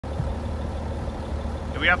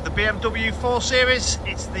We have the BMW 4 Series.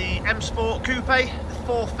 It's the M Sport Coupe, the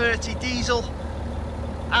 430 diesel.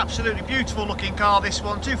 Absolutely beautiful looking car, this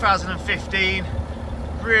one, 2015.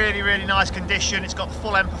 Really nice condition. It's got the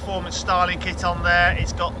full M Performance styling kit on there.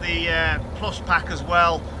 It's got the Plus pack as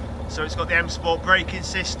well. So it's got the M Sport braking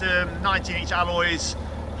system, 19-inch alloys,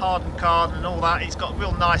 hardened card and all that. It's got a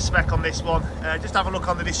real nice spec on this one. Just have a look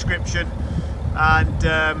on the description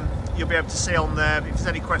and you'll be able to see on there. If there's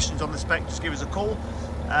any questions on the spec, just give us a call.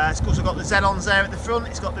 It's also got the Xenons there at the front.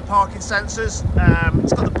 It's got the parking sensors.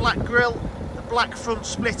 It's got the black grille, the black front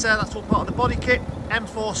splitter. That's all part of the body kit.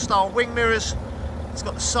 M4 style wing mirrors. It's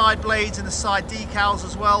got the side blades and the side decals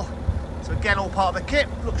as well. So again, all part of the kit.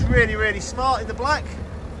 Looks really smart in the black.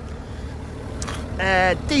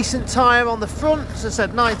 Decent tyre on the front. As I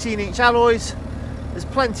said, 19-inch alloys. There's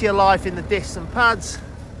plenty of life in the discs and pads.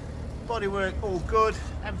 Bodywork all good.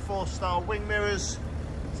 M4 style wing mirrors.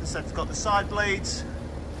 As I said, it's got the side blades.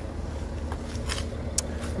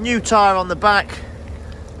 New tyre on the back,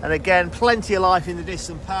 and again plenty of life in the discs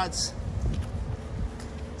and pads.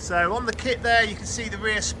 So on the kit there you can see the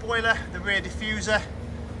rear spoiler, the rear diffuser.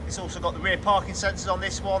 It's also got the rear parking sensors on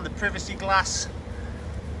this one, the privacy glass.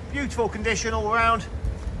 Beautiful condition all around.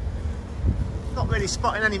 Not really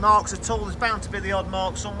spotting any marks at all. There's bound to be the odd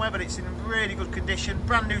mark somewhere, but it's in really good condition.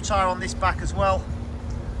 Brand new tyre on this back as well.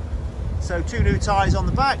 So 2 new tyres on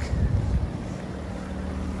the back.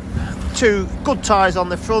 2 good tyres on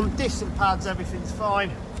the front, discs and pads, everything's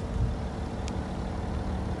fine.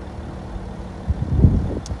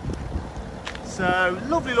 So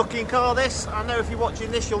lovely looking car this. I know if you're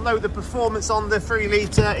watching this you'll know the performance on the 3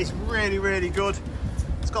 litre is really good.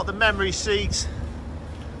 It's got the memory seats,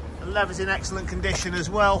 the leather's in excellent condition as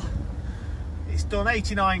well. It's done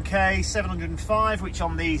 89k 705, which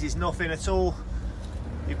on these is nothing at all.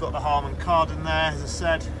 You've got the Harman Kardon there, as I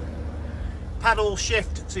said. Paddle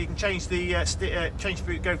shift, so you can change the change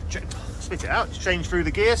through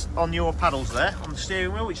the gears on your paddles there on the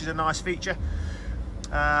steering wheel, which is a nice feature.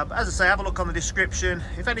 But as I say, have a look on the description.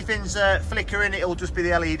 If anything's flickering, it'll just be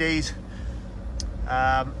the LEDs.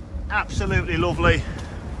 Absolutely lovely,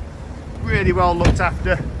 really well looked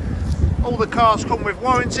after. All the cars come with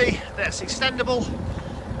warranty that's extendable.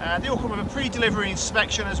 They all come with a pre-delivery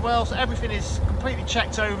inspection as well, so everything is completely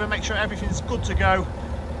checked over, make sure everything's good to go.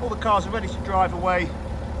 All the cars are ready to drive away.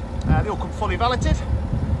 They all come fully valeted.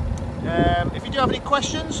 If you do have any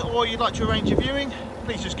questions or you'd like to arrange a viewing,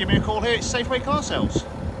 please just give me a call here at Safeway Car Sales.